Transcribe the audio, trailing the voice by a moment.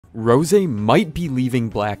Rosé might be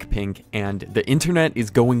leaving Blackpink, and the internet is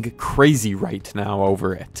going crazy right now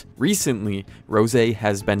over it. Recently, Rosé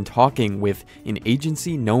has been talking with an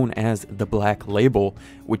agency known as the Black Label,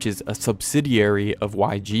 which is a subsidiary of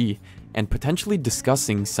YG, and potentially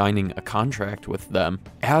discussing signing a contract with them.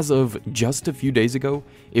 As of just a few days ago,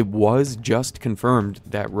 it was just confirmed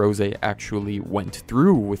that Rosé actually went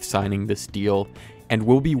through with signing this deal and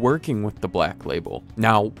will be working with the Black Label.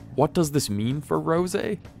 Now, what does this mean for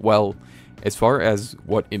Rosé? Well, as far as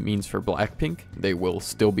what it means for Blackpink, they will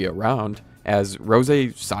still be around, as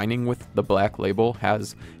Rosé signing with the Black Label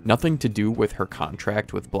has nothing to do with her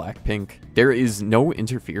contract with Blackpink. There is no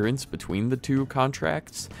interference between the two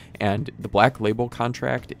contracts, and the Black Label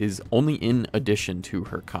contract is only in addition to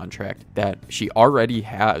her contract that she already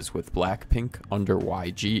has with Blackpink under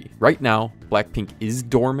YG. Right now, Blackpink is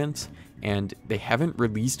dormant, and they haven't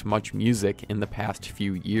released much music in the past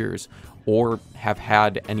few years or have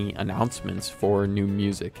had any announcements for new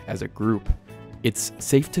music as a group. It's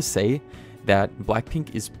safe to say that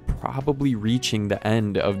Blackpink is probably reaching the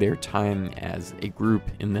end of their time as a group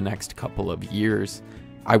in the next couple of years.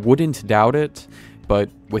 I wouldn't doubt it, but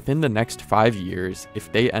within the next 5 years,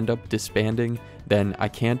 if they end up disbanding, then I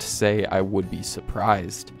can't say I would be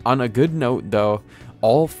surprised. On a good note though,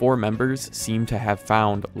 all 4 members seem to have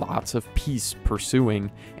found lots of peace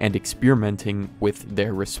pursuing and experimenting with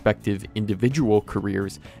their respective individual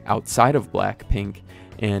careers outside of Blackpink,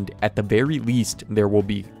 and at the very least, there will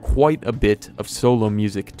be quite a bit of solo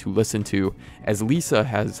music to listen to, as Lisa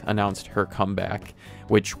has announced her comeback,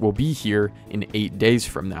 which will be here in 8 days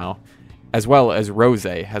from now, as well as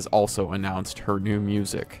Rosé has also announced her new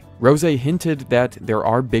music. Rosé hinted that there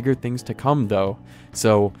are bigger things to come though,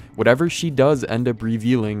 so whatever she does end up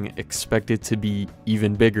revealing, expect it to be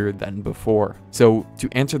even bigger than before. So to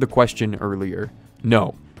answer the question earlier,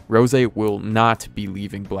 no, Rosé will not be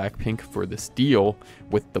leaving Blackpink for this deal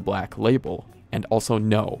with the Black Label. And also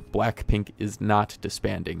no, Blackpink is not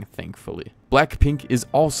disbanding, thankfully. Blackpink is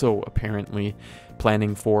also apparently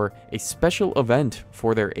planning for a special event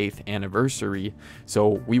for their 8th anniversary,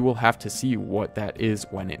 so we will have to see what that is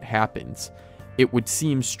when it happens. It would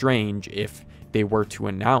seem strange if they were to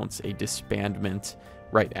announce a disbandment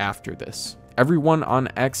right after this. Everyone on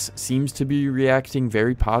X seems to be reacting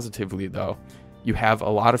very positively though. You have a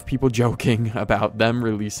lot of people joking about them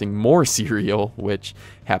releasing more cereal, which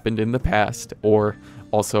happened in the past, or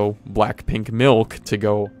also Blackpink milk to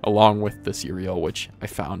go along with the cereal, which I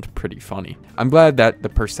found pretty funny. I'm glad that the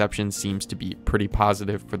perception seems to be pretty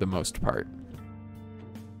positive for the most part.